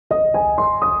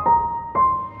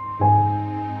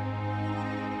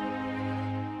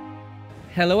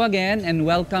Hello again and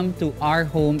welcome to Our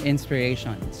Home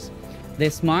Inspirations.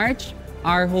 This March,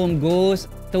 Our Home goes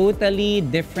totally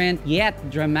different yet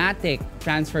dramatic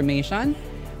transformation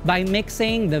by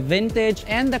mixing the vintage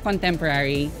and the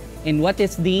contemporary in what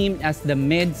is deemed as the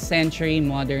mid-century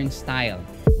modern style.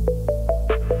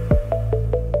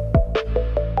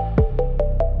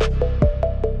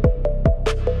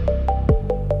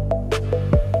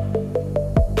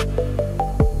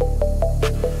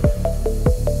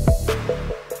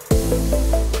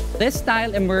 This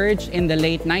style emerged in the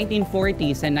late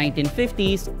 1940s and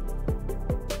 1950s.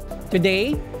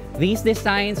 Today, these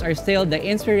designs are still the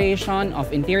inspiration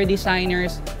of interior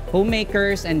designers,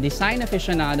 homemakers, and design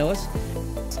aficionados.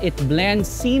 It blends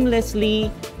seamlessly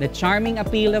the charming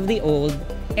appeal of the old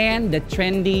and the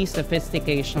trendy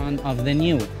sophistication of the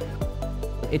new.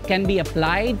 It can be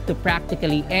applied to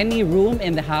practically any room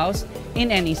in the house in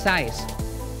any size.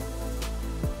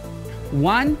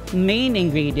 One main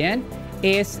ingredient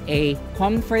is a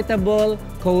comfortable,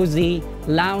 cozy,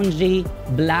 loungy,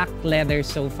 black leather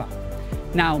sofa.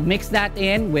 Now, mix that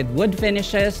in with wood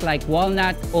finishes like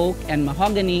walnut, oak, and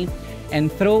mahogany,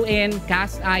 and throw in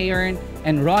cast iron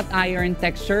and wrought iron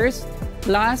textures,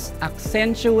 plus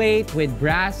accentuate with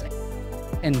brass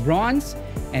and bronze,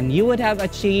 and you would have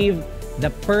achieved the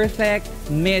perfect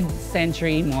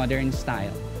mid-century modern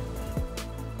style.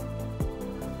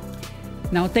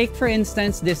 Now, take for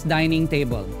instance this dining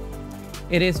table.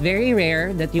 It is very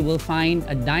rare that you will find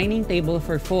a dining table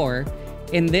for four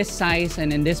in this size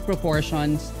and in these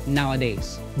proportions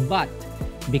nowadays. But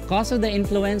because of the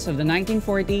influence of the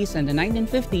 1940s and the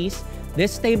 1950s,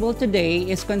 this table today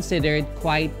is considered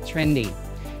quite trendy.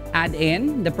 Add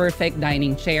in the perfect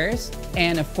dining chairs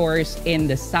and of course in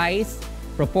the size,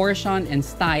 proportion, and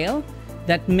style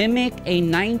that mimic a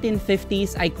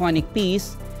 1950s iconic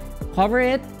piece, cover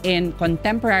it in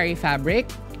contemporary fabric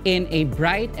in a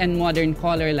bright and modern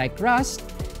color like rust,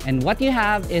 and what you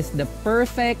have is the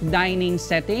perfect dining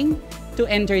setting to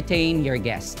entertain your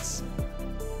guests.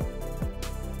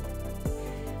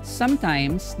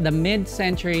 Sometimes the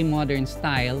mid-century modern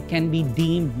style can be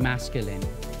deemed masculine.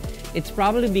 It's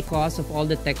probably because of all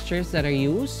the textures that are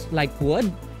used, like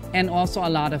wood, and also a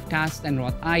lot of cast and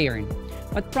wrought iron,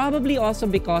 but probably also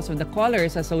because of the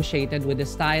colors associated with the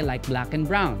style like black and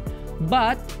brown.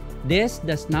 But this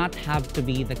does not have to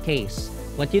be the case.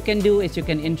 What you can do is you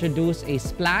can introduce a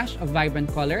splash of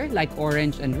vibrant color like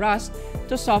orange and rust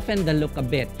to soften the look a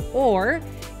bit. Or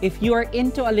if you are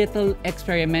into a little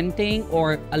experimenting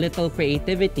or a little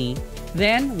creativity,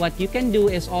 then what you can do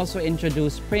is also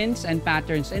introduce prints and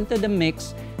patterns into the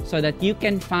mix so that you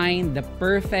can find the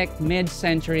perfect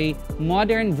mid-century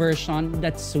modern version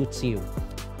that suits you.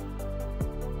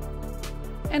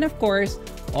 And of course,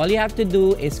 all you have to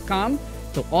do is come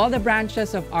to all the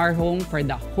branches of Our Home for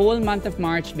the whole month of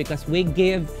March because we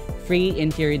give free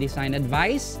interior design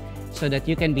advice so that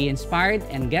you can be inspired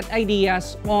and get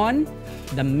ideas on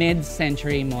the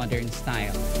mid-century modern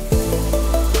style.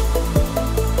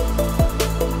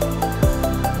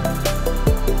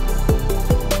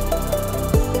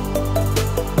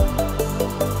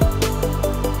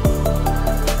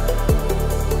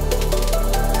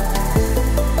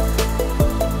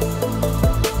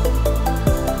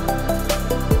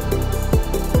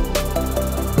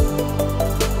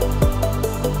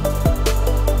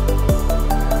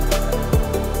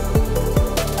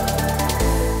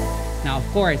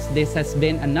 Of course, this has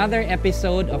been another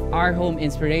episode of Our Home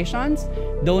Inspirations.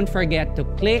 Don't forget to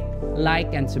click,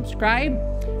 like, and subscribe.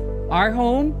 Our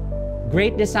Home,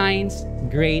 great designs,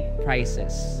 great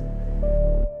prices.